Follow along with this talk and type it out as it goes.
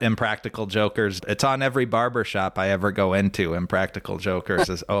Impractical Jokers. It's on every barbershop I ever go into. Impractical Jokers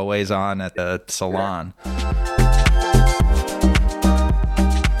is always on at the salon.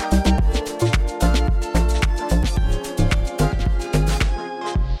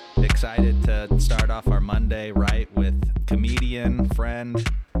 Excited to start off our Monday right with comedian, friend,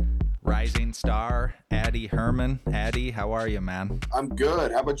 rising star, Addy Herman. Addy, how are you, man? I'm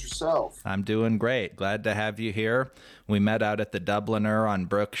good. How about yourself? I'm doing great. Glad to have you here. We met out at the Dubliner on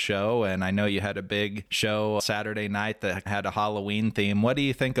Brooke's show, and I know you had a big show Saturday night that had a Halloween theme. What do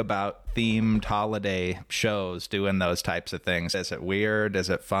you think about themed holiday shows, doing those types of things? Is it weird? Is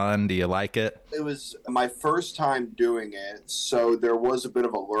it fun? Do you like it? It was my first time doing it, so there was a bit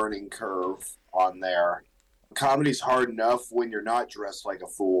of a learning curve on there. Comedy's hard enough when you're not dressed like a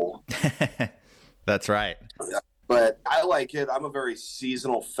fool. That's right. But I like it. I'm a very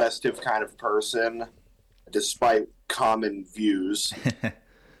seasonal, festive kind of person, despite common views.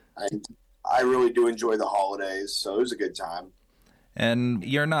 I really do enjoy the holidays, so it was a good time. And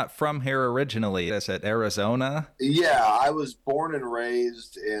you're not from here originally. Is it Arizona? Yeah, I was born and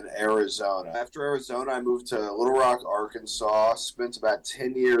raised in Arizona. After Arizona, I moved to Little Rock, Arkansas, spent about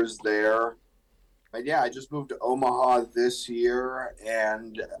 10 years there. And yeah, I just moved to Omaha this year,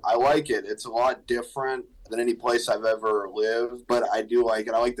 and I like it. It's a lot different than any place I've ever lived, but I do like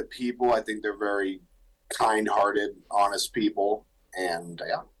it. I like the people. I think they're very kind-hearted, honest people, and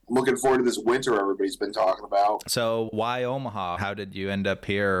yeah, I'm looking forward to this winter everybody's been talking about. So why Omaha? How did you end up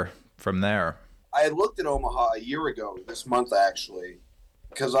here from there? I had looked at Omaha a year ago, this month actually,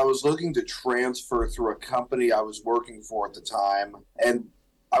 because I was looking to transfer through a company I was working for at the time, and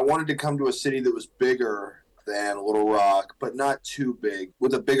I wanted to come to a city that was bigger than Little Rock, but not too big,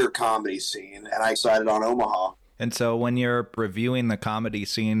 with a bigger comedy scene, and I decided on Omaha. And so when you're reviewing the comedy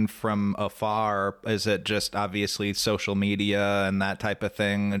scene from afar, is it just obviously social media and that type of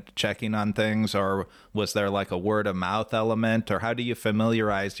thing, checking on things, or was there like a word of mouth element, or how do you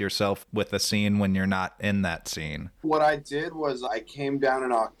familiarize yourself with the scene when you're not in that scene? What I did was I came down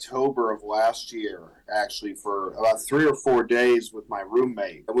in October of last year, actually, for about 3 or 4 days with my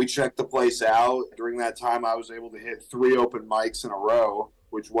roommate. And we checked the place out. During that time, I was able to hit 3 open mics in a row,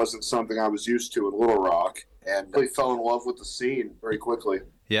 which wasn't something I was used to in Little Rock. And really fell in love with the scene very quickly.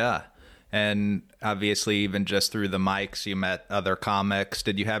 Yeah. And obviously, even just through the mics, you met other comics.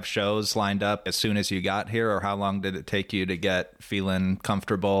 Did you have shows lined up as soon as you got here, or how long did it take you to get feeling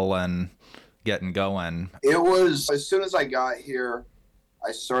comfortable and getting going? It was, as soon as I got here,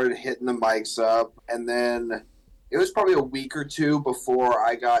 I started hitting the mics up. And then it was probably a week or two before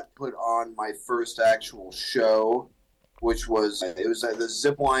I got put on my first actual show, which was at the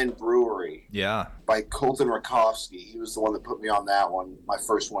Zipline Brewery. Yeah. By Colton Rakowski. He was the one that put me on that one, my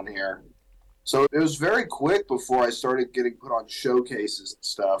first one here. So it was very quick before I started getting put on showcases and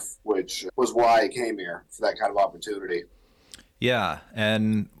stuff, which was why I came here, for that kind of opportunity. Yeah.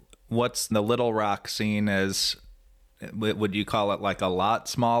 And what's the Little Rock scene is, would you call it like a lot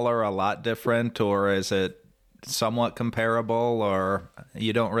smaller, a lot different, or is it somewhat comparable, or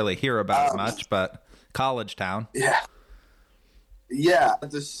you don't really hear about it much, but college town? Yeah. Yeah,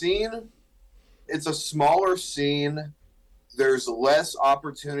 the scene, it's a smaller scene. There's less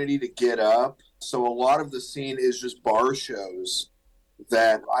opportunity to get up. So a lot of the scene is just bar shows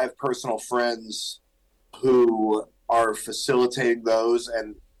that I have personal friends who are facilitating those.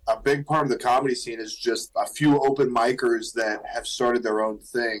 And a big part of the comedy scene is just a few open micers that have started their own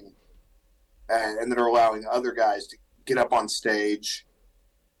thing and that are allowing other guys to get up on stage.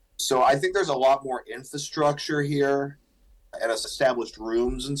 So I think there's a lot more infrastructure here and established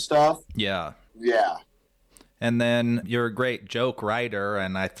rooms and stuff. Yeah. Yeah. And then you're a great joke writer,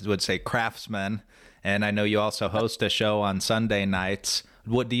 and I would say craftsman. And I know you also host a show on Sunday nights.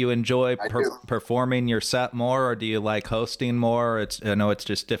 What do you enjoy performing your set more, or do you like hosting more? I know it's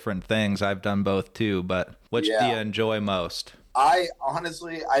just different things. I've done both too, but which do you enjoy most? I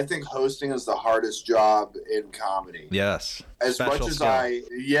think hosting is the hardest job in comedy. Yes. As Special much as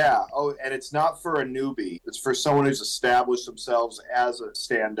skill. Oh, and it's not for a newbie. It's for someone who's established themselves as a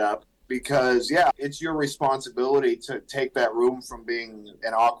stand-up, because, it's your responsibility to take that room from being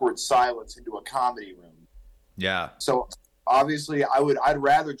an awkward silence into a comedy room. Yeah. So obviously I'd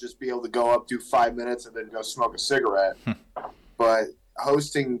rather just be able to go up, do 5 minutes, and then go smoke a cigarette. But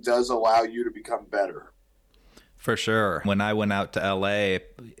hosting does allow you to become better. For sure. When I went out to LA,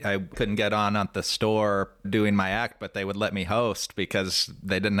 I couldn't get on at the store doing my act, but they would let me host because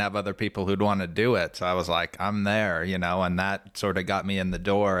they didn't have other people who'd want to do it. So I was like, I'm there, and that sort of got me in the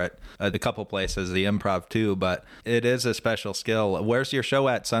door at a couple places, the Improv too, but it is a special skill. Where's your show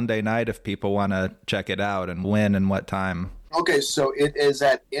at Sunday night if people want to check it out, and when and what time? Okay, so it is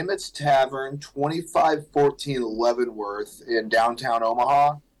at Emmett's Tavern, 2514 Leavenworth in downtown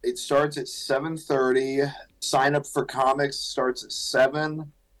Omaha. It starts at 7:30. Sign up for comics starts at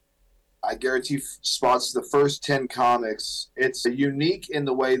 7. I guarantee spots the first 10 comics. It's unique in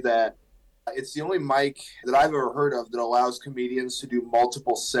the way that it's the only mic that I've ever heard of that allows comedians to do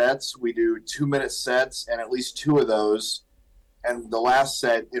multiple sets. We do 2-minute sets, and at least 2 of those. And the last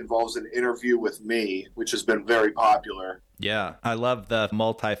set involves an interview with me, which has been very popular. Yeah, I love the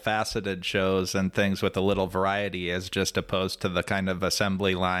multifaceted shows and things with a little variety as just opposed to the kind of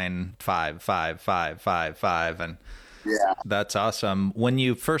assembly line 5, 5, 5, 5, 5. And yeah, that's awesome. When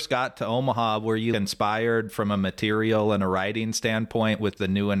you first got to Omaha, were you inspired from a material and a writing standpoint with the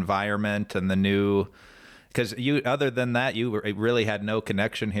new environment and the new, because you, other than that, you really had no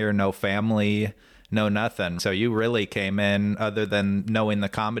connection here, no family, no nothing. So you really came in, other than knowing the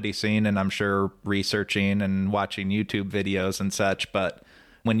comedy scene and I'm sure researching and watching YouTube videos and such. But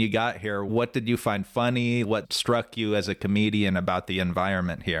when you got here, what did you find funny? What struck you as a comedian about the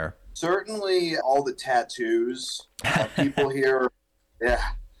environment here? Certainly all the tattoos. People here, yeah,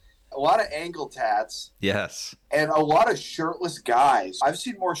 a lot of ankle tats. Yes. And a lot of shirtless guys. I've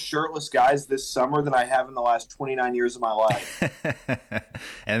seen more shirtless guys this summer than I have in the last 29 years of my life.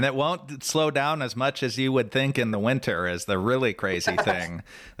 And it won't slow down as much as you would think in the winter is the really crazy thing.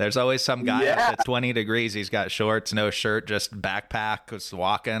 There's always some guy up at 20 degrees. He's got shorts, no shirt, just backpack, just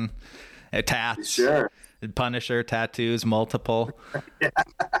walking. Tats. Sure. Punisher tattoos, multiple. Yeah.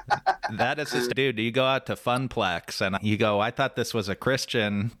 That is just, dude, you go out to Funplex and you go, I thought this was a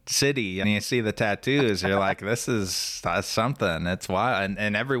Christian city, and you see the tattoos, you're like, this is something. It's wild.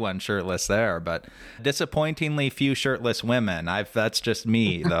 And everyone's shirtless there, but disappointingly few shirtless women. That's just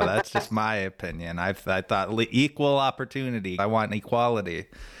me, though. That's just my opinion. I thought equal opportunity. I want equality.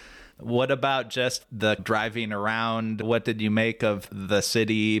 What about just the driving around? What did you make of the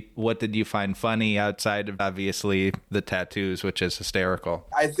city? What did you find funny outside of, obviously, the tattoos, which is hysterical?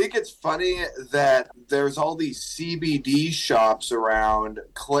 I think it's funny that there's all these CBD shops around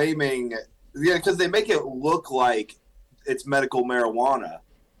claiming, because they make it look like it's medical marijuana,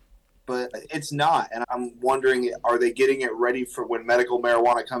 but it's not. And I'm wondering, are they getting it ready for when medical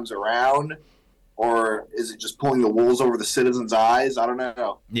marijuana comes around? Or is it just pulling the wolves over the citizens' eyes? I don't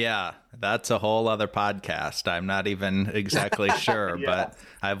know. Yeah, that's a whole other podcast. I'm not even exactly sure, yeah. But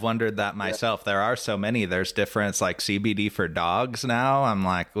I've wondered that myself. Yeah. There are so many. There's different, like CBD for dogs now. I'm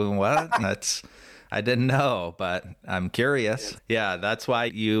like, well, what? I didn't know, but I'm curious. Yeah, that's why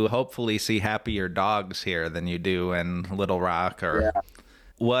you hopefully see happier dogs here than you do in Little Rock. Or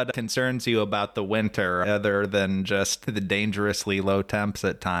what concerns you about the winter, other than just the dangerously low temps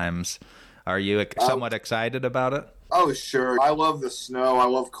at times? Are you somewhat excited about it? Oh, sure. I love the snow. I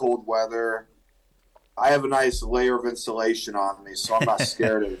love cold weather. I have a nice layer of insulation on me, so I'm not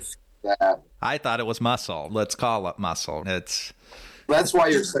scared of that. I thought it was muscle. Let's call it muscle. That's why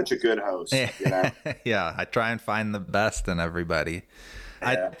you're such a good host. You know? Yeah, I try and find the best in everybody.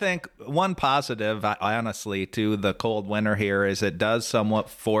 Yeah. I think one positive, honestly, to the cold winter here is it does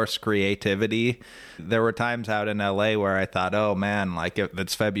somewhat force creativity. There were times out in LA where I thought, oh man, like if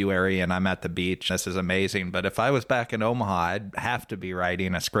it's February and I'm at the beach, this is amazing. But if I was back in Omaha, I'd have to be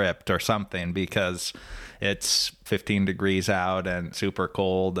writing a script or something because it's 15 degrees out and super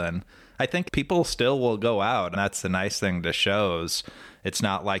cold. And I think people still will go out. And that's the nice thing to shows. It's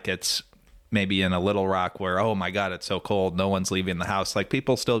not like it's maybe in a Little Rock where, oh my God, it's so cold, no one's leaving the house. Like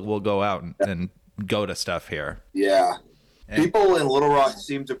people still will go out and go to stuff here. Yeah. People in Little Rock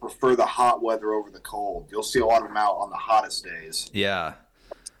seem to prefer the hot weather over the cold. You'll see a lot of them out on the hottest days. Yeah.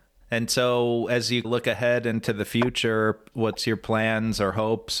 And so as you look ahead into the future, what's your plans or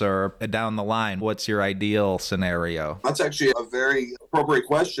hopes, or down the line, what's your ideal scenario? That's actually a very appropriate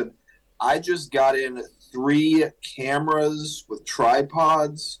question. I just got in 3 cameras with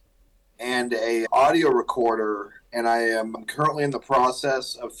tripods and a audio recorder, and I am currently in the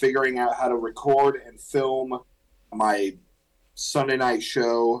process of figuring out how to record and film my Sunday night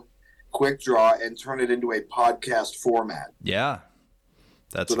show, Quick Draw, and turn it into a podcast format. Yeah,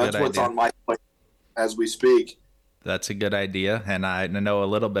 that's what's on my plate as we speak. That's a good idea, and I know a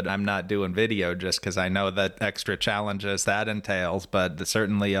little bit. I'm not doing video just because I know that extra challenges that entails, but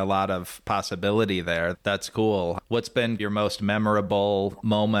certainly a lot of possibility there. That's cool. What's been your most memorable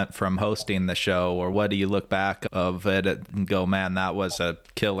moment from hosting the show, or what do you look back of it and go, man, that was a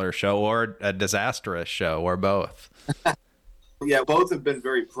killer show, or a disastrous show, or both? Yeah, both have been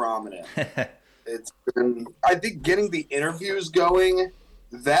very prominent. It's been, I think, getting the interviews going,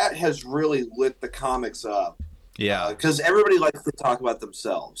 that has really lit the comics up. Yeah. Because everybody likes to talk about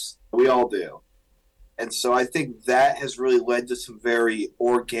themselves. We all do. And so I think that has really led to some very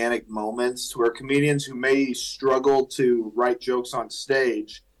organic moments to where comedians who may struggle to write jokes on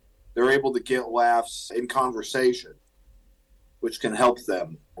stage, they're able to get laughs in conversation, which can help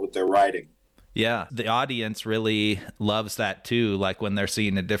them with their writing. Yeah, the audience really loves that too, like when they're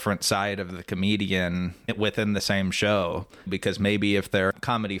seeing a different side of the comedian within the same show. Because maybe if they're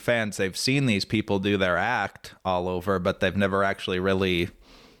comedy fans, they've seen these people do their act all over, but they've never actually really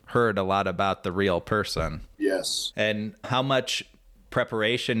heard a lot about the real person. Yes. And how much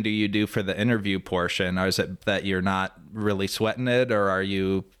preparation do you do for the interview portion? Or is it that you're not really sweating it, or are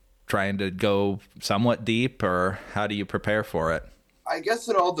you trying to go somewhat deep, or how do you prepare for it? I guess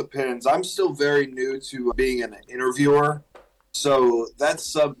it all depends. I'm still very new to being an interviewer, so that's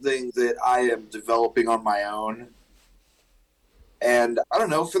something that I am developing on my own. And I don't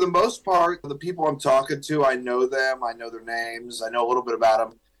know, for the most part, the people I'm talking to, I know them, I know their names, I know a little bit about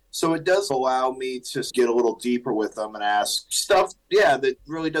them. So it does allow me to get a little deeper with them and ask stuff, that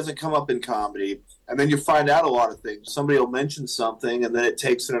really doesn't come up in comedy. And then you find out a lot of things. Somebody will mention something, and then it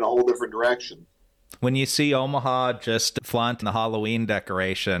takes it in a whole different direction. When you see Omaha just flaunting the Halloween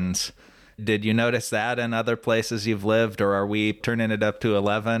decorations, did you notice that in other places you've lived, or are we turning it up to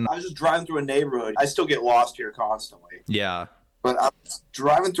 11? I was just driving through a neighborhood. I still get lost here constantly. Yeah. But I was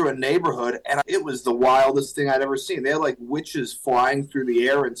driving through a neighborhood, and it was the wildest thing I'd ever seen. They had, like, witches flying through the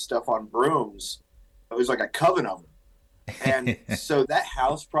air and stuff on brooms. It was like a coven of them. And so that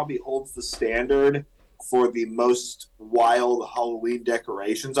house probably holds the standard for the most wild Halloween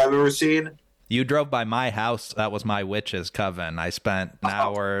decorations I've ever seen. You drove by my house. That was my witch's coven. I spent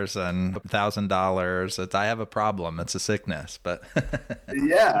hours and $1,000. I have a problem. It's a sickness, but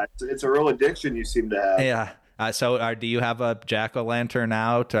yeah, it's a real addiction you seem to have. Yeah. So do you have a jack-o'-lantern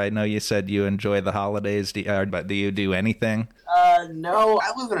out? I know you said you enjoy the holidays, but do you do anything? No,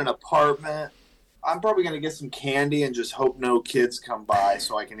 I live in an apartment. I'm probably going to get some candy and just hope no kids come by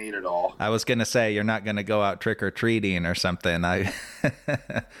so I can eat it all. I was going to say, you're not going to go out trick-or-treating or something. No,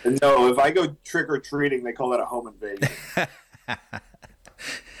 if I go trick-or-treating, they call that a home invasion.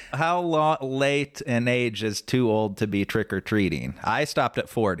 How late in age is too old to be trick-or-treating? I stopped at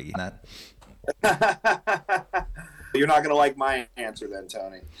 40. You're not going to like my answer then,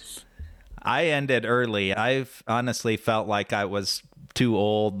 Tony. I ended early. I've honestly felt like I was too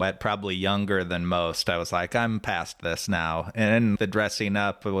old, but probably younger than most. I was like, I'm past this now. And the dressing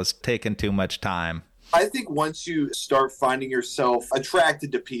up was taking too much time. I think once you start finding yourself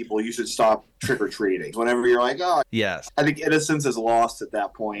attracted to people, you should stop trick-or-treating. Whenever you're like, oh, yes. I think innocence is lost at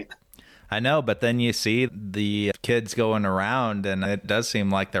that point. I know, but then you see the kids going around, and it does seem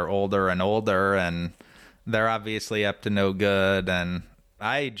like they're older and older, and they're obviously up to no good, and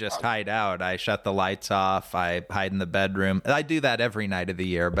I just hide out. I shut the lights off. I hide in the bedroom. I do that every night of the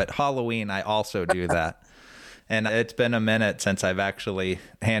year, but Halloween, I also do that. And it's been a minute since I've actually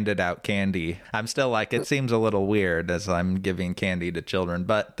handed out candy. I'm still like, it seems a little weird as I'm giving candy to children,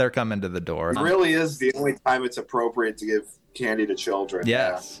 but they're coming to the door. It really is the only time it's appropriate to give candy to children.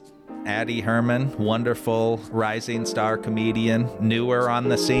 Yes. Yeah. Addy Herman, wonderful rising star comedian, newer on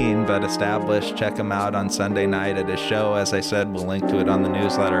the scene, but established. Check him out on Sunday night at his show. As I said, we'll link to it on the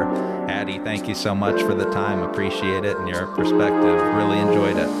newsletter. Addy, thank you so much for the time. Appreciate it and your perspective. Really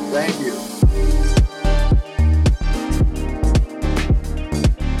enjoyed it. Thank you.